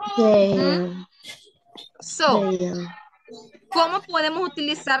 Mhm. So, ¿cómo podemos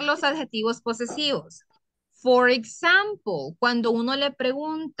utilizar los adjetivos posesivos? For example, cuando uno le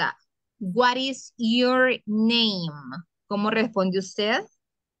pregunta, what is your name? ¿Cómo responde usted?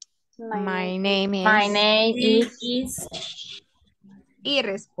 My name is. My name is. Y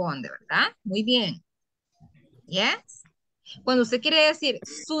responde, ¿verdad? Muy bien. Yes. Cuando usted quiere decir,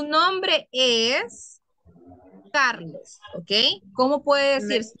 su nombre es Carlos, ¿ok? ¿Cómo puede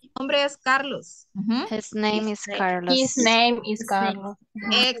decir, su nombre es Carlos? His name is Carlos. His name is Carlos.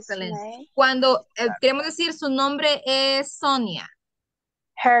 Excelente. Cuando queremos decir, su nombre es Sonia.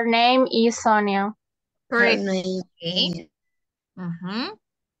 Her name is Sonia. Correct. Okay.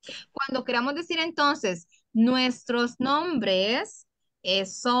 Cuando queramos decir entonces, nuestros nombres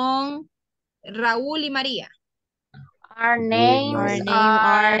son Raúl y María. Our names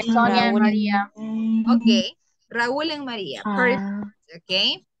are Sonia and María. Ok, Raúl y María. Perfect. Ok.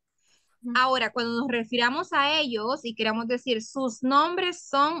 Ahora, cuando nos refiramos a ellos y queramos decir, sus nombres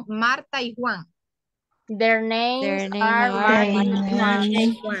son Marta y Juan. Their names are Marta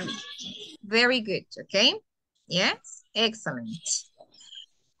and Juan. Very good, okay? Yes, excellent.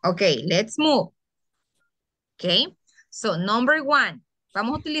 Okay, let's move. Okay, so number 1.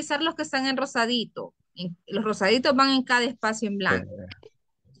 Vamos a utilizar los que están en rosadito. Los rosaditos van en cada espacio en blanco.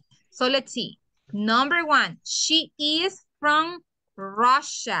 So let's see. Number 1, she is from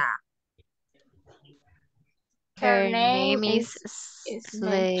Russia. Her name is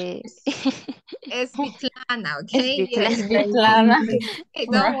Svetlana, okay? Svetlana. Okay,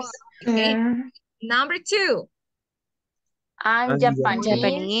 don't worry, okay? Number 2. I'm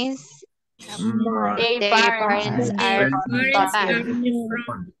Japanese. Their parents are from Japan.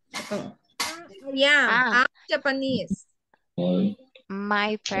 Yeah, I'm Japanese.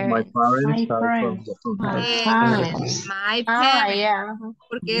 My parents. My parents are from My parents. Yeah.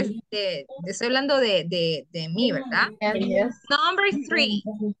 Porque es estoy hablando de mí, ¿verdad? Yes. Number 3.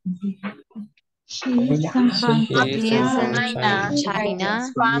 He is in China.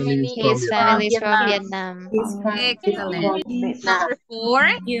 His family is from Vietnam. Excellent. Number 4.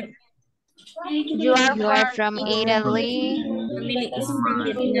 You are from Italy.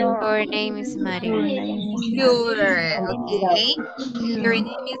 Your name is Maria. Sure. Okay. Your name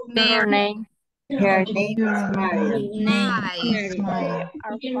is Mary. Her name is Maria.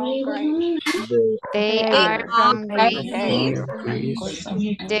 They are from Greece.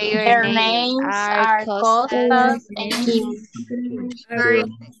 Their names are Costas and Kim.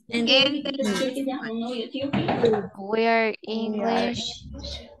 And We are English.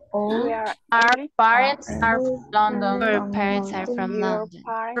 Our parents are from London. Our parents are from London.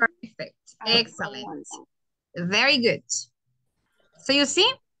 Perfect. Excellent. Very good. So you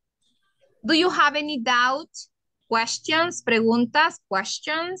see, do you have any doubt? Questions, preguntas,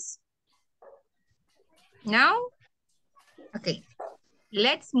 questions? No? Okay.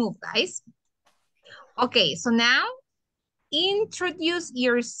 Let's move, guys. Okay, so now introduce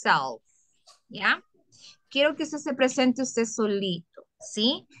yourself. ¿Ya? Quiero que se presente usted solito,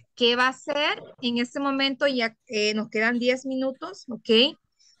 ¿sí? ¿Qué va a hacer en este momento? Ya nos quedan 10 minutos, ¿ok?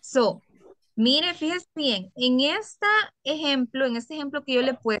 So, mire, fíjese bien, en este ejemplo que yo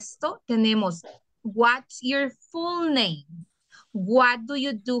le he puesto, tenemos, what's your full name? What do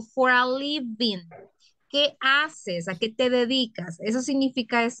you do for a living? ¿Qué haces? ¿A qué te dedicas? Eso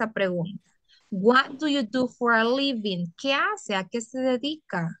significa esa pregunta. What do you do for a living? ¿Qué hace? ¿A qué se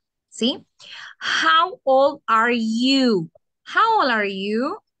dedica? ¿Sí? How old are you? How old are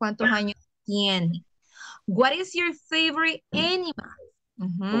you? ¿Cuántos años tiene? What is your favorite animal?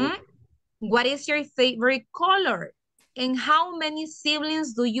 What is your favorite color? And how many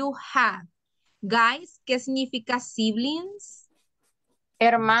siblings do you have? Guys, ¿qué significa siblings?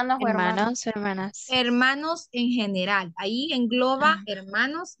 Hermanos o Hermanos, hermanas. Hermanos en general. Ahí engloba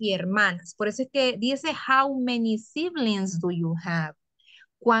hermanos y hermanas. Por eso es que dice, how many siblings do you have?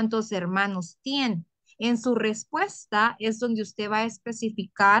 ¿Cuántos hermanos tiene? En su respuesta es donde usted va a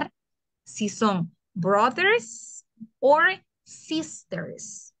especificar si son brothers or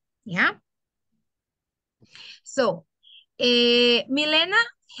sisters. ¿Ya? So, Milena,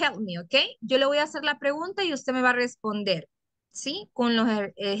 help me, ¿ok? Yo le voy a hacer la pregunta y usted me va a responder, ¿sí? Con los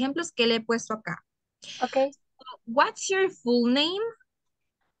ejemplos que le he puesto acá. Okay. What's your full name?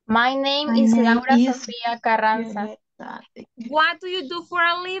 My name is Laura Sofía Carranza. What do you do for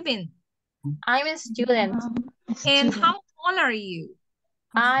a living? I'm a student. And how old are you?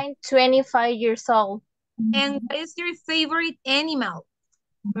 I'm 25 years old. And what is your favorite animal?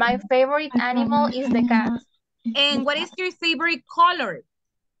 My favorite animal is the cat. And what is your favorite color?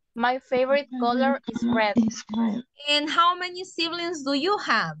 My favorite color is red. And how many siblings do you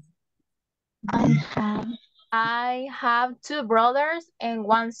have? I have two brothers and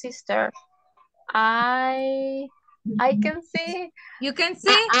one sister. I can see. You can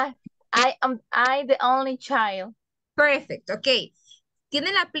see? I am the only child. Perfect, ok.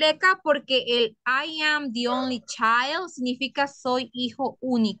 Tiene la pleca porque el I am the only child significa soy hijo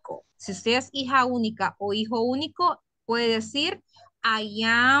único. Si usted es hija única o hijo único, puede decir I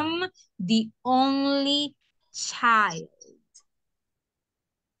am the only child.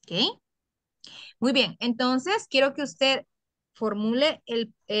 ¿Ok? Muy bien, entonces quiero que usted formule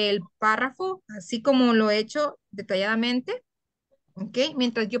el párrafo así como lo he hecho detalladamente. ¿Ok?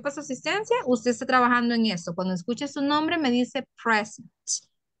 Mientras yo paso asistencia, usted está trabajando en eso. Cuando escuche su nombre, me dice present.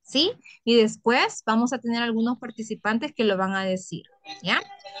 ¿Sí? Y después vamos a tener algunos participantes que lo van a decir. ¿Ya?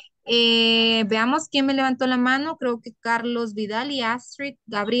 Veamos quién me levantó la mano. Creo que Carlos Vidal y Astrid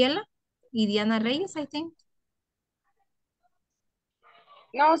Gabriela y Diana Reyes, I think.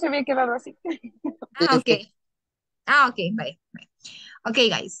 No, se había quedado así. Ah, ok. Ah, ok, bye. Ok,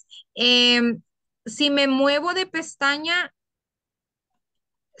 guys. Si me muevo de pestaña,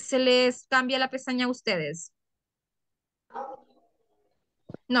 ¿se les cambia la pestaña a ustedes?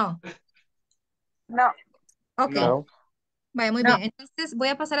 No. No. Ok. No. Vaya, muy No. bien. Entonces voy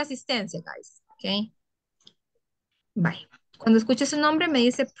a pasar asistencia, guys. Ok. Bye. Cuando escuche su nombre me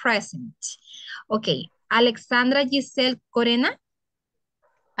dice present. Ok. Alexandra Giselle Corena.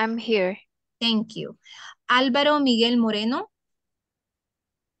 I'm here. Thank you. Álvaro Miguel Moreno.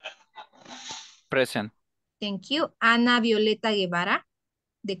 Present. Thank you. Ana Violeta Guevara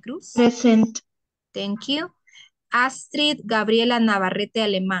de Cruz. Present. Thank you. Astrid Gabriela Navarrete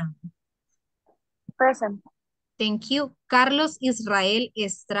Alemán. Present. Thank you. Carlos Israel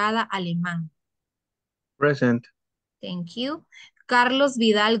Estrada Alemán. Present. Thank you. Carlos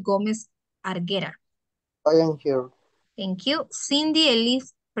Vidal Gómez Arguera. I am here. Thank you. Cindy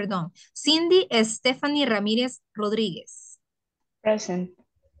Stephanie Ramírez Rodríguez. Present.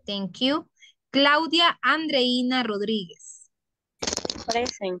 Thank you. Claudia Andreina Rodríguez.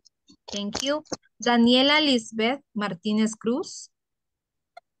 Present. Thank you. Daniela Lisbeth Martínez Cruz.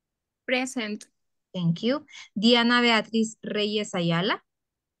 Present. Thank you. Diana Beatriz Reyes Ayala.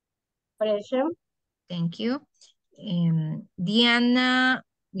 Present. Thank you. Diana,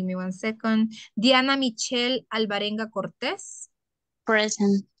 give me one second. Diana Michelle Alvarenga Cortés.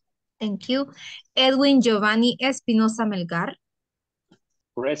 Present. Thank you. Edwin Giovanni Espinosa Melgar.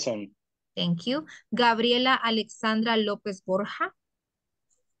 Present. Thank you. Gabriela Alexandra López Borja.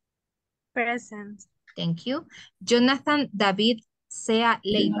 Present. Thank you. Jonathan David Sea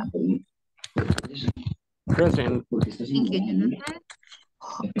Leiva. Present. Thank you, Jonathan.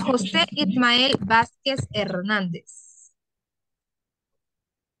 José Ismael Vázquez Hernández.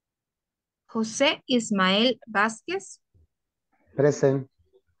 José Ismael Vázquez. Present.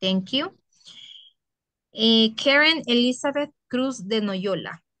 Thank you. Karen Elizabeth Cruz de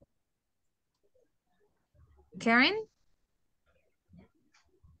Noyola. Karen?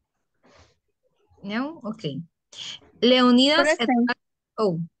 No? Okay. Leonidas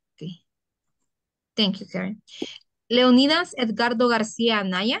oh, okay. Thank you, Karen. Leonidas Edgardo García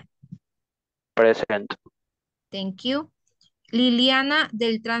Anaya. Present. Thank you. Liliana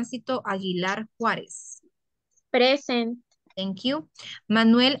del Tránsito Aguilar Juárez. Present. Thank you.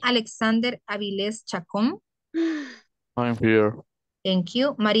 Manuel Alexander Avilés Chacón. I'm here. Thank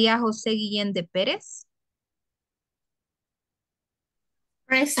you. María José Guillén de Pérez.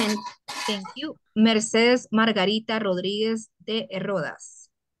 Present. Thank you. Mercedes Margarita Rodríguez de Rodas.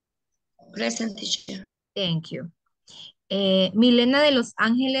 Present, teacher. Thank you. Milena de Los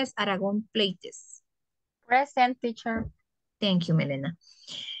Ángeles Aragón Pleites. Present, teacher. Thank you, Milena.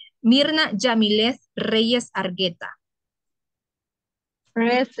 Mirna Yamileth Reyes Argueta.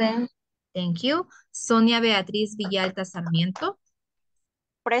 Present. Thank you. Sonia Beatriz Villalta Sarmiento.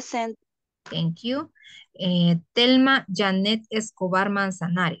 Present. Thank you. Telma Janet Escobar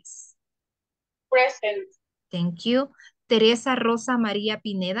Manzanares. Present. Thank you. Teresa Rosa María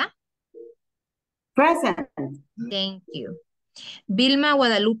Pineda. Present. Thank you. Vilma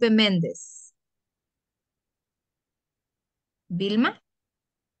Guadalupe Méndez. Vilma.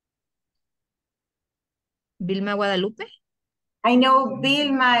 Vilma Guadalupe. I know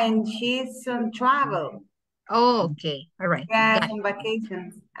Vilma and she's on travel. Oh, okay. All right. Yeah, Got it. on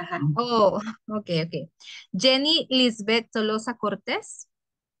vacations. Oh, okay, okay. Jenny Lisbeth Tolosa Cortés.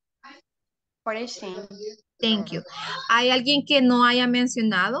 Present. Thank you. ¿Hay alguien que no haya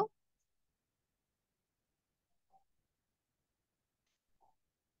mencionado?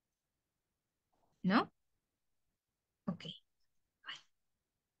 ¿No? Okay.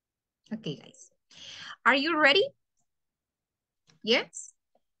 Okay, guys. Are you ready? Yes?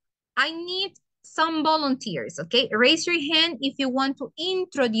 I need some volunteers, okay? Raise your hand if you want to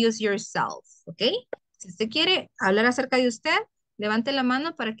introduce yourself, okay? Si usted quiere hablar acerca de usted, levante la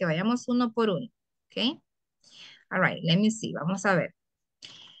mano para que vayamos uno por uno, okay? All right, let me see. Vamos a ver.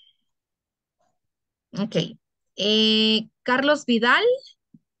 Ok. Carlos Vidal,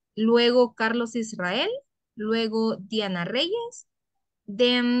 luego Carlos Israel, luego Diana Reyes,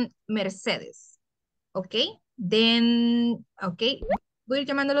 then Mercedes. Ok. Then, ok. Voy a ir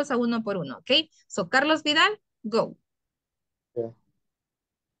llamándolos a uno por uno, ok. So, Carlos Vidal, go. Yeah.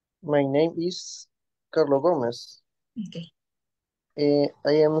 My name is Carlos Gomez. Okay.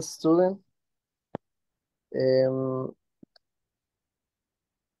 I am a student. I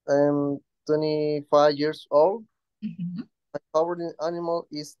am 25 years old. My favorite animal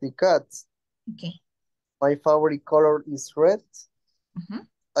is the cat. Okay. My favorite color is red.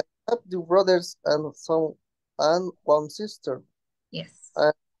 I have two brothers and one sister. Yes.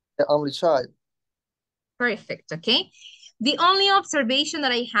 I'm the only child. Perfect, okay. The only observation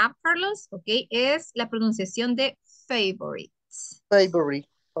that I have, Carlos, okay, es la pronunciación de favorite. Favorite.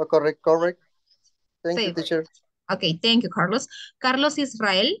 Oh, correct. Thank you, Favorite. teacher. Okay, thank you, Carlos. Carlos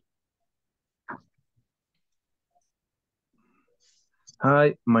Israel.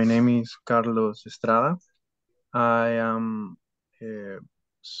 Hi, my name is Carlos Estrada. I am a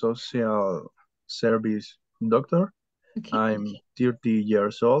social service doctor. Okay. I'm 30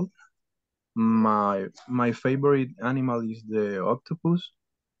 years old. My favorite animal is the octopus.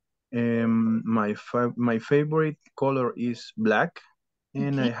 My favorite color is black,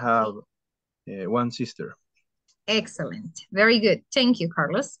 and Okay. I have one sister. Excellent. Very good. Thank you,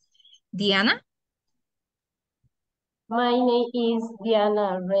 Carlos. Diana? My name is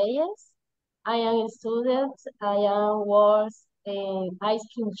Diana Reyes. I am a student. I am works in ice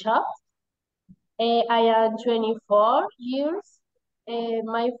cream shop. I am 24 years.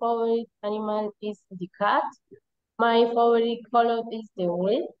 My favorite animal is the cat. My favorite color is the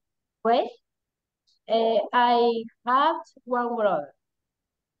red. I have one brother.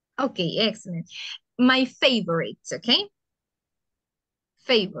 Okay, excellent. My favorite, okay?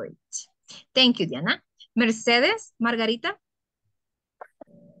 Favorite. Thank you, Diana. Mercedes, Margarita?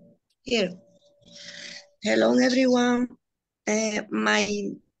 Here. Hello, everyone.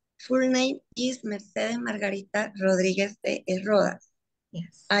 My full name is Mercedes Margarita Rodriguez de Rodas.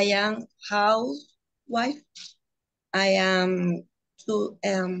 Yes. I am housewife. I am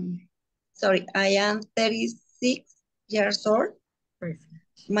 36 years old. Perfect.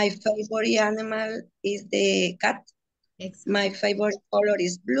 My favorite animal is the cat. Excellent. My favorite color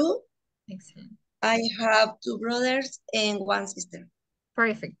is blue. Excellent. I have two brothers and one sister.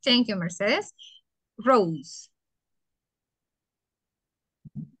 Perfect. Thank you, Mercedes. Rose.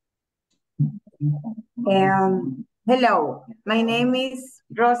 Hello, my name is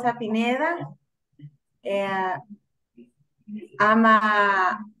Rosa Pineda. I'm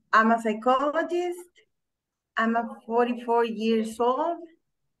a psychologist. I'm 44 years old.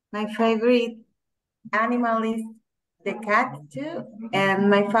 My favorite animal is the cat too, and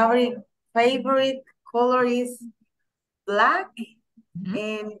my favorite color is black.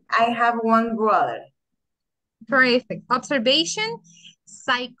 And I have one brother. Perfect. Observation,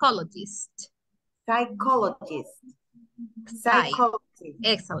 psychologist. Psychologist.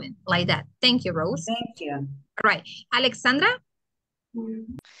 Excellent. Like that. Thank you, Rose. Thank you. All right. Alexandra?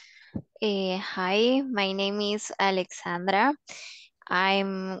 Hi, my name is Alexandra.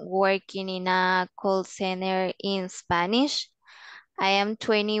 I'm working in a call center in Spanish. I am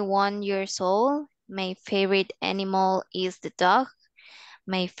 21 years old. My favorite animal is the dog.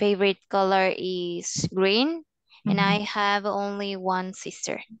 My favorite color is green, and I have only one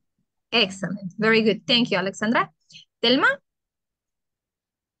sister. Excellent. Very good. Thank you, Alexandra. Telma?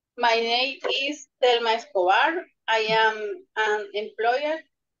 My name is Telma Escobar. I am an employer.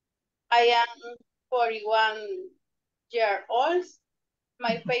 I am 41 years old.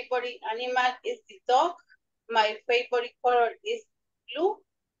 My favorite animal is the dog. My favorite color is blue.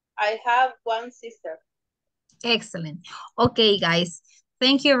 I have one sister. Excellent. Okay, guys.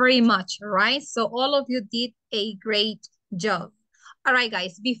 Thank you very much. All right. So all of you did a great job. All right,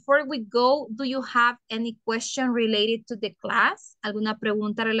 guys, before we go, do you have any question related to the class? ¿Alguna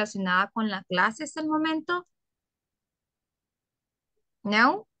pregunta relacionada con la clase hasta el momento?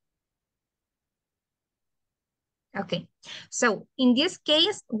 No? Okay, so in this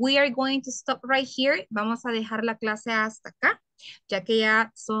case, we are going to stop right here. Vamos a dejar la clase hasta acá, ya que ya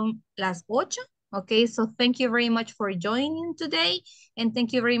son las 8. Okay, so thank you very much for joining today and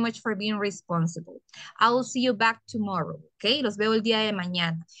thank you very much for being responsible. I will see you back tomorrow, okay? Los veo el día de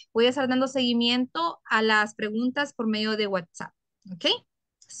mañana. Voy a estar dando seguimiento a las preguntas por medio de WhatsApp, okay?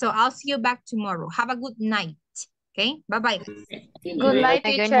 So I'll see you back tomorrow. Have a good night, okay? Bye-bye. Good night,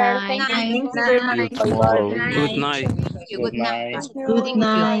 Good teacher. night. Thank you. Thank you very much. See you tomorrow. Good night. Good night. Thank you. Good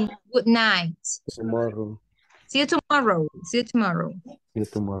night. Good night. Tomorrow. See you tomorrow. See you tomorrow. See you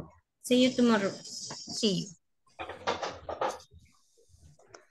tomorrow. See you tomorrow. See you.